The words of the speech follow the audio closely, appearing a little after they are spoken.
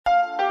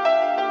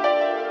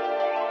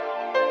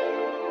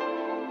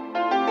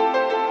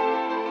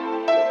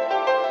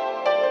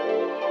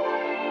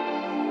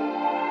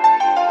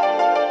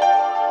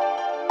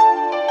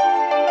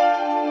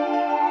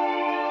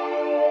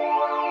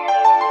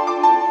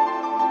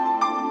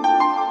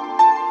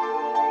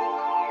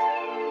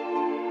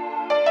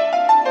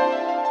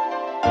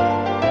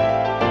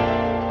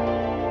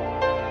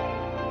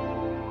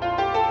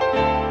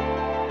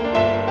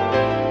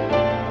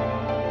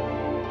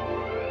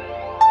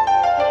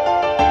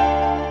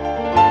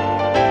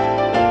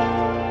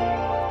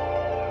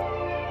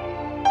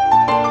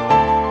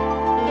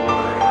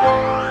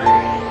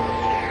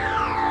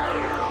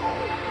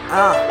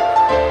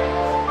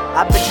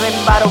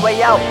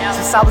way out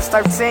since I was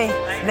 13.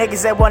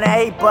 Niggas that wanna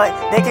hate, but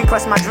they can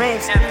crush my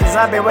dreams. Cause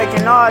I've been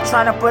working hard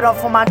trying to put up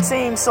for my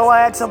team. So I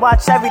had to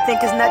watch everything,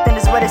 cause nothing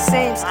is what it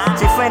seems.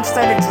 Your friends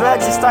turn to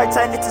drugs and start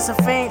turning to some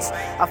fiends.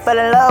 I fell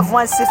in love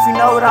once, if you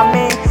know what I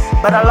mean.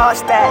 But I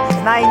lost that,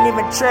 and I ain't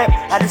even tripped.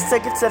 I just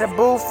took it to the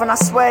booth and I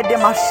swear I did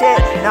my shit.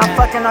 Now I'm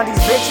fucking all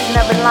these bitches,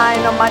 never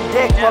lying on my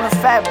dick. Rolling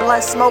fat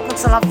blunt, smoking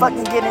till I'm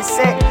fucking getting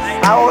sick.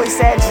 I always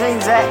had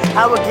dreams that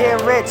I would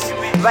get rich.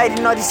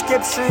 Writing all these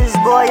scriptures,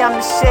 boy, I'm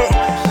the shit.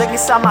 Look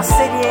inside my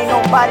city, ain't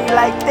nobody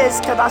like this.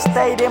 Cause I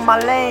stayed in my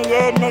lane,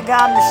 yeah, nigga,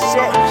 I'm the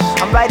shit.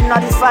 I'm writing all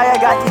these fire,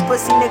 got these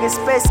pussy niggas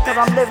pissed. Cause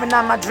I'm living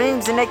out my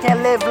dreams and they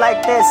can't live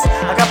like this.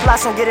 I got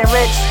plots on getting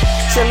rich.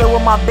 Chillin'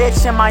 with my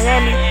bitch in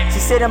Miami. She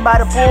sitting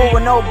by the pool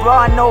with no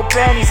bra and no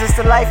panties. It's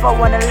the life I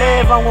wanna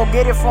live, I'm gonna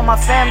get it for my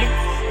family.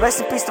 Rest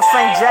in peace to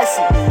Frank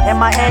Jesse and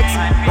my auntie.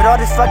 With all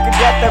this fucking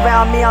death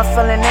around me, I'm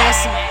feeling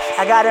nasty.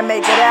 I gotta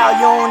make it out,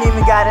 you don't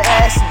even gotta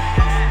ask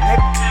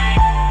me.